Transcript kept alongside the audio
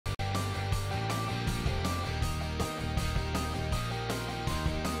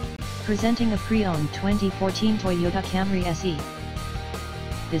Presenting a pre-owned 2014 Toyota Camry SE.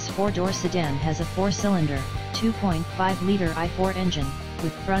 This four-door sedan has a four-cylinder, 2.5-liter i4 engine,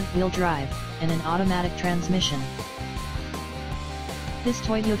 with front-wheel drive, and an automatic transmission. This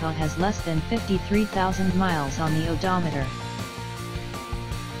Toyota has less than 53,000 miles on the odometer.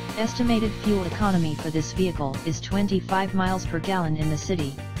 Estimated fuel economy for this vehicle is 25 miles per gallon in the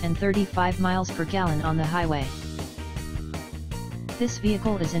city, and 35 miles per gallon on the highway. This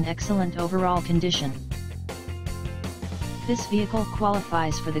vehicle is in excellent overall condition. This vehicle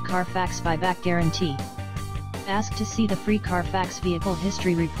qualifies for the Carfax buyback guarantee. Ask to see the free Carfax vehicle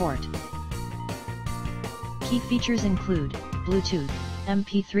history report. Key features include Bluetooth,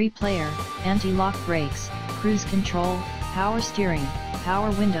 MP3 player, anti-lock brakes, cruise control, power steering, power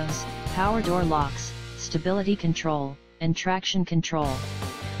windows, power door locks, stability control, and traction control.